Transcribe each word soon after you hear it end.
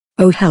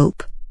Oh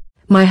help!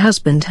 My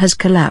husband has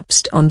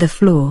collapsed on the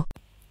floor.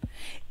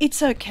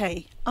 It's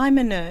okay. I'm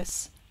a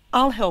nurse.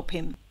 I'll help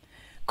him.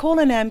 Call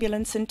an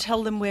ambulance and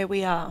tell them where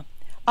we are.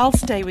 I'll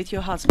stay with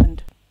your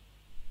husband.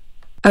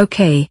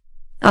 Okay.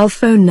 I'll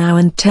phone now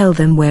and tell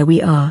them where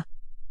we are.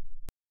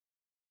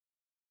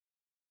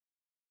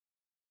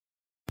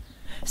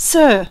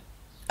 Sir,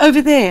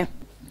 over there.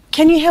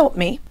 Can you help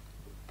me?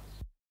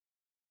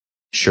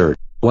 Sure.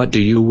 What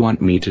do you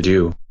want me to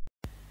do?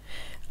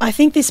 I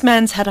think this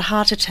man's had a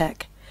heart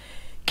attack.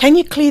 Can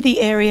you clear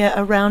the area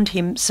around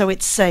him so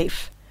it's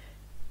safe?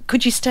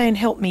 Could you stay and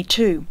help me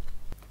too?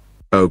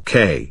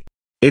 Okay.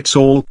 It's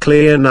all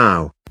clear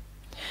now.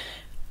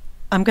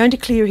 I'm going to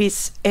clear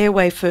his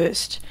airway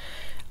first.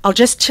 I'll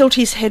just tilt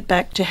his head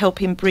back to help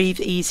him breathe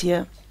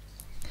easier.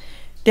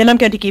 Then I'm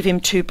going to give him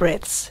 2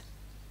 breaths.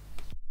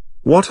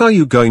 What are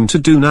you going to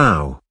do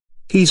now?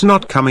 He's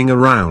not coming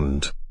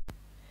around.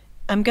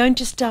 I'm going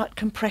to start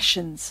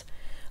compressions.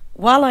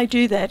 While I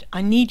do that,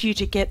 I need you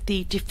to get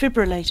the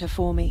defibrillator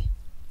for me.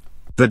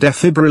 The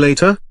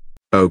defibrillator?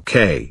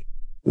 Okay.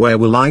 Where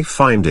will I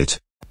find it?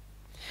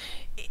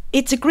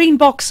 It's a green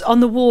box on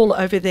the wall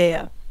over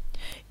there.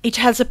 It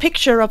has a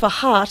picture of a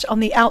heart on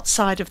the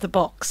outside of the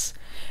box.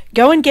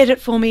 Go and get it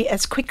for me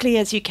as quickly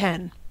as you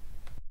can.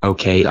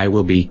 Okay, I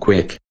will be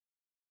quick.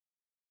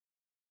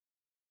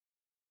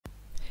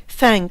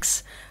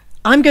 Thanks.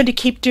 I'm going to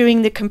keep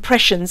doing the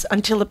compressions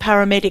until the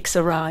paramedics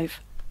arrive.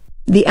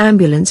 The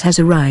ambulance has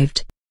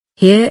arrived.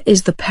 Here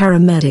is the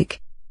paramedic.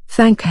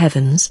 Thank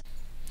heavens.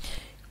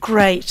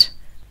 Great.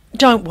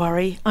 Don't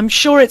worry. I'm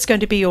sure it's going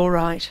to be all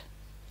right.